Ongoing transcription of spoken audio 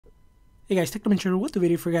Hey guys, TechDimension with the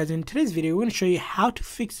video for you guys. In today's video, we're going to show you how to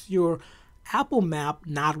fix your Apple Map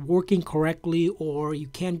not working correctly, or you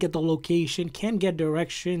can't get the location, can't get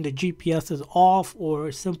direction, the GPS is off,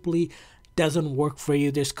 or simply doesn't work for you.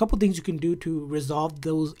 There's a couple things you can do to resolve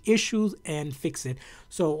those issues and fix it.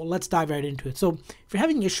 So let's dive right into it. So if you're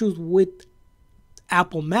having issues with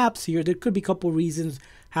Apple Maps here, there could be a couple reasons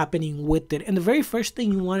happening with it. And the very first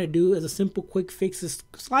thing you want to do as a simple quick fix is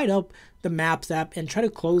slide up the Maps app and try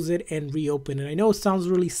to close it and reopen it. I know it sounds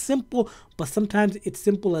really simple, but sometimes it's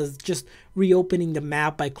simple as just reopening the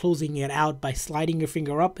map by closing it out, by sliding your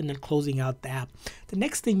finger up and then closing out the app. The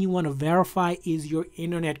next thing you want to verify is your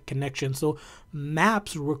internet connection. So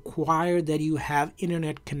Maps require that you have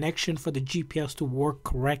internet connection for the GPS to work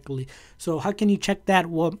correctly. So how can you check that?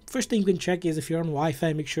 Well, first thing you can check is if you're on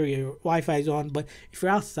Wi-Fi, make sure your Wi-Fi is on. But if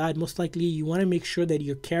you're outside, most likely you want to make sure that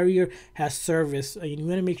your carrier has service. You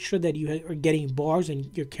want to make sure that you are getting bars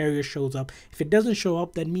and your carrier shows up. If it doesn't show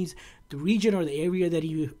up, that means the region or the area that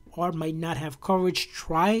you are might not have coverage.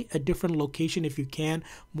 Try a different location if you can.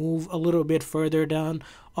 Move a little bit further down,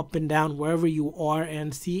 up and down, wherever you are,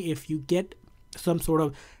 and see if you get some sort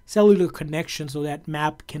of cellular connection so that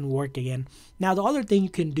map can work again. Now, the other thing you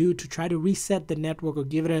can do to try to reset the network or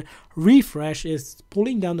give it a refresh is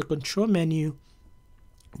pulling down the control menu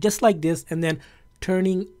just like this and then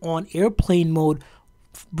turning on airplane mode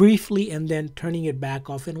briefly and then turning it back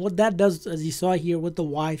off. And what that does, as you saw here with the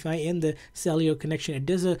Wi-Fi and the cellular connection, it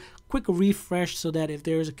does a quick refresh so that if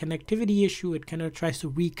there's a connectivity issue, it kind of tries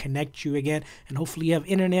to reconnect you again, and hopefully you have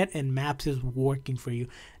internet and Maps is working for you.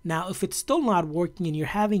 Now, if it's still not working and you're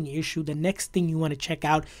having an issue, the next thing you want to check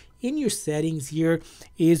out in your settings here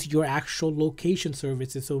is your actual location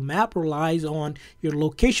services. So Map relies on your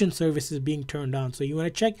location services being turned on. So you want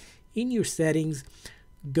to check in your settings,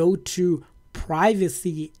 go to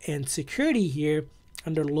privacy and security here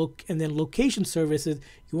under and then location services.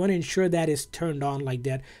 You want to ensure that is turned on like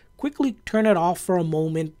that. Quickly turn it off for a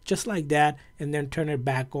moment just like that and then turn it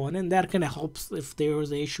back on, and that kind of helps if there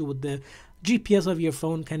was an issue with the GPS of your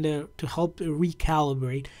phone, kind of to help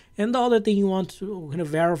recalibrate. And the other thing you want to kind of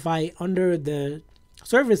verify under the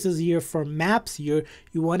services here for Maps here,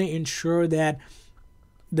 you want to ensure that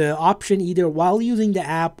the option either while using the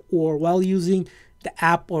app or while using the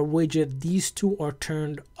app or widget, these two are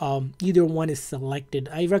turned, either one is selected.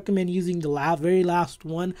 I recommend using the very last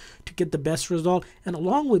one to get the best result. And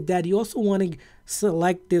along with that, you also want to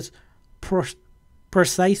select this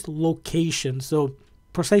precise location. So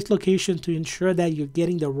precise location to ensure that you're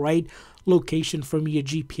getting the right location from your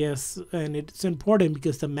GPS, and it's important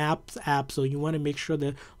because the Maps app, so you want to make sure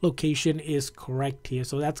the location is correct here.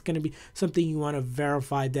 So that's going to be something you want to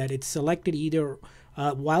verify that it's selected either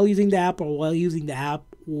while using the app or while using the app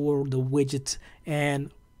or the widgets,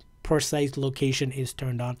 and precise location is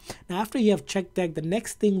turned on. Now, after you have checked that, the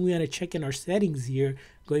next thing we want to check in our settings here,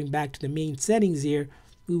 going back to the main settings here,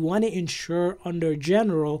 we want to ensure under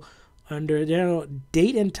general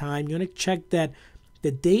date and time, you want to check that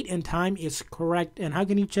the date and time is correct. And how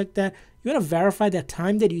can you check that? You want to verify that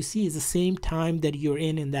time that you see is the same time that you're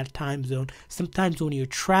in that time zone. Sometimes when you're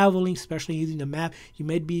traveling, especially using the map, you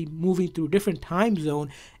might be moving through a different time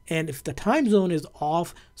zone. And if the time zone is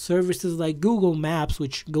off, services like Google Maps,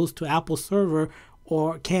 which goes to Apple server,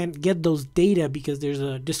 or can't get those data because there's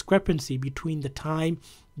a discrepancy between the time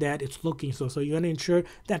that it's looking. So you want to ensure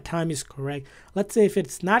that time is correct. Let's say if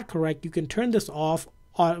it's not correct, you can turn this off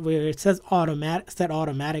where it says set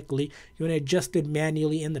automatically. You want to adjust it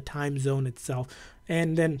manually in the time zone itself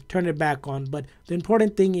and then turn it back on. But the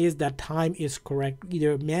important thing is that time is correct,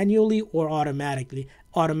 either manually or automatically.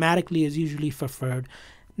 Automatically is usually preferred.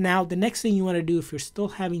 Now, the next thing you want to do if you're still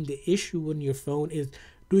having the issue on your phone is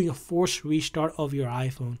doing a forced restart of your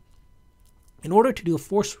iPhone. In order to do a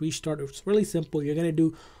forced restart, it's really simple. You're going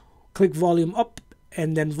to click volume up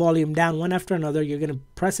and then volume down one after another. You're going to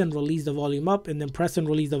press and release the volume up and then press and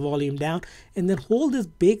release the volume down, and then hold this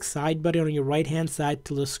big side button on your right hand side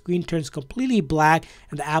till the screen turns completely black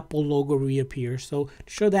and the Apple logo reappears. So to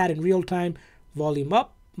show that in real time, volume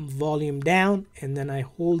up, volume down, and then I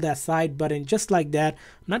hold that side button just like that.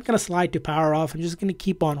 I'm not going to slide to power off. I'm just going to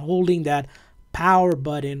keep on holding that power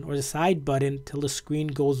button or the side button till the screen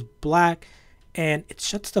goes black and it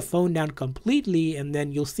shuts the phone down completely, and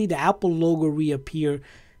then you'll see the Apple logo reappear,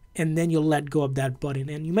 and then you'll let go of that button.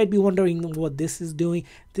 And you might be wondering what this is doing.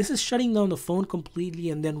 This is shutting down the phone completely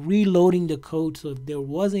and then reloading the code. So if there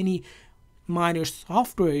was any minor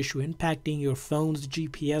software issue impacting your phone's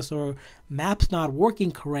GPS or Maps not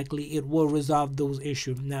working correctly, it will resolve those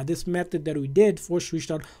issues. Now, this method that we did, force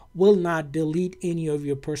restart, will not delete any of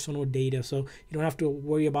your personal data. So you don't have to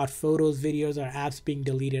worry about photos, videos, or apps being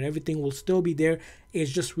deleted. Everything will still be there. It's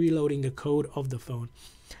just reloading the code of the phone.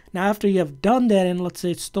 Now, after you have done that, and let's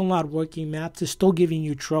say it's still not working, Maps is still giving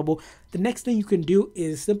you trouble, the next thing you can do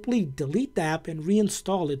is simply delete the app and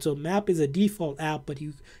reinstall it. So Map is a default app, but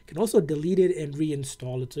you can also delete it and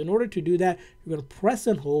reinstall it. So in order to do that, you're going to press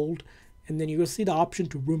and hold, and then you're going to see the option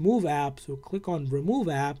to remove app. So click on remove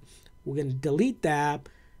app. We're going to delete the app,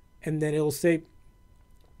 and then it'll say,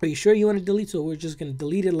 are you sure you want to delete? So we're just going to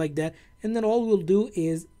delete it like that. And then all we'll do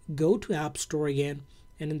is go to App Store again.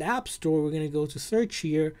 And in the App Store, we're going to go to search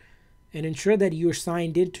here and ensure that you're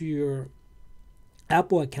signed into your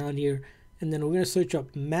Apple account here. And then we're going to search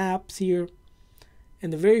up Maps here.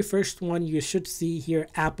 And the very first one you should see here,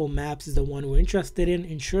 Apple Maps, is the one we're interested in.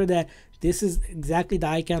 Ensure that this is exactly the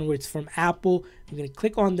icon where it's from Apple. We're going to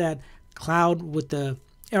click on that cloud with the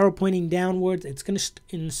arrow pointing downwards. It's going to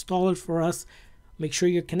install it for us. Make sure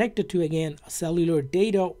you're connected to, again, cellular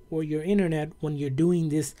data or your internet when you're doing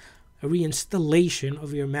this reinstallation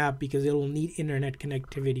of your map, because it will need internet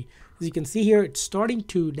connectivity. As you can see here, it's starting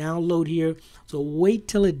to download here, so wait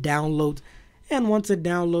till it downloads. And once it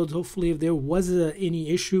downloads, hopefully if there was any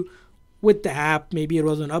issue with the app, maybe it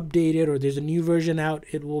wasn't updated or there's a new version out,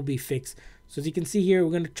 it will be fixed. So as you can see here,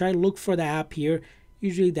 we're going to try to look for the app here.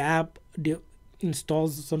 Usually the app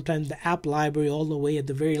installs sometimes the app library all the way at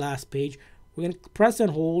the very last page. We're going to press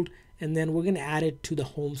and hold, and then we're going to add it to the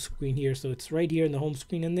home screen here. So it's right here in the home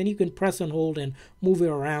screen, and then you can press and hold and move it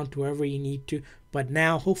around to wherever you need to. But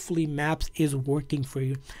now hopefully Maps is working for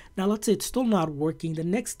you. Now let's say it's still not working. The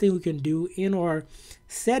next thing we can do in our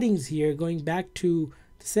settings here, going back to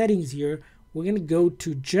the settings here, we're going to go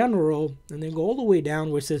to General and then go all the way down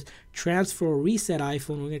where it says Transfer or Reset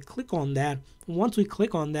iPhone. We're going to click on that. And once we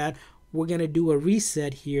click on that, we're going to do a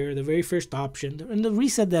reset here, the very first option. And the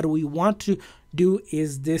reset that we want to do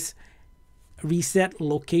is this reset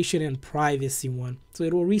location and privacy one. So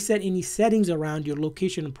it will reset any settings around your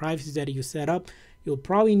location and privacy that you set up. You'll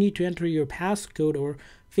probably need to enter your passcode or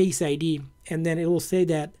Face ID, and then it will say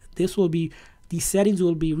that these settings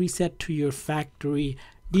will be reset to your factory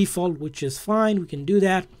default, which is fine. We can do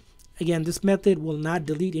that. Again, this method will not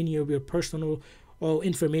delete any of your personal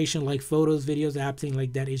information like photos, videos, apps, things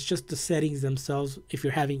like that. It's just the settings themselves if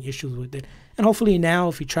you're having issues with it. And hopefully now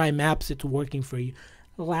if you try Maps, it's working for you.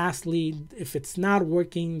 Lastly, if it's not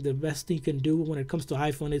working, the best thing you can do when it comes to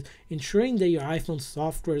iPhone is ensuring that your iPhone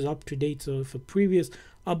software is up to date. So if a previous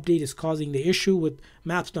update is causing the issue with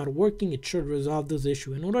Maps not working, it should resolve those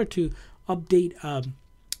issues. In order to update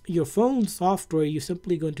your phone software, you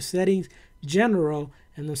simply go into Settings, General,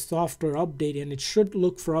 and then Software Update, and it should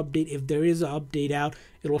look for update. If there is an update out,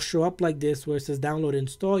 it will show up like this where it says Download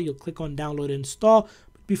Install. You'll click on Download Install.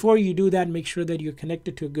 Before you do that, make sure that you're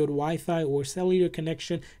connected to a good Wi-Fi or cellular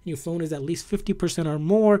connection and your phone is at least 50% or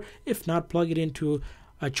more. If not, plug it into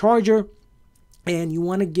a charger. And you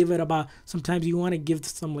want to give it about, sometimes you want to give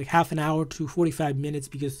some like half an hour to 45 minutes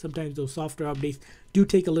because sometimes those software updates do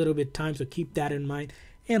take a little bit of time, so keep that in mind.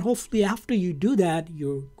 And hopefully after you do that,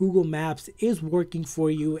 your Google Maps is working for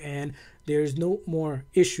you and there's no more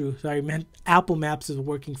issue. Apple Maps is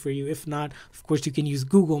working for you. If not, of course, you can use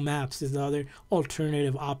Google Maps as the other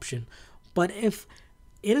alternative option. But if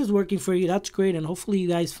it is working for you, that's great. And hopefully you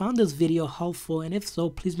guys found this video helpful. And if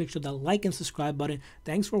so, please make sure to like and subscribe button.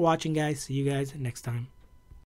 Thanks for watching, guys. See you guys next time.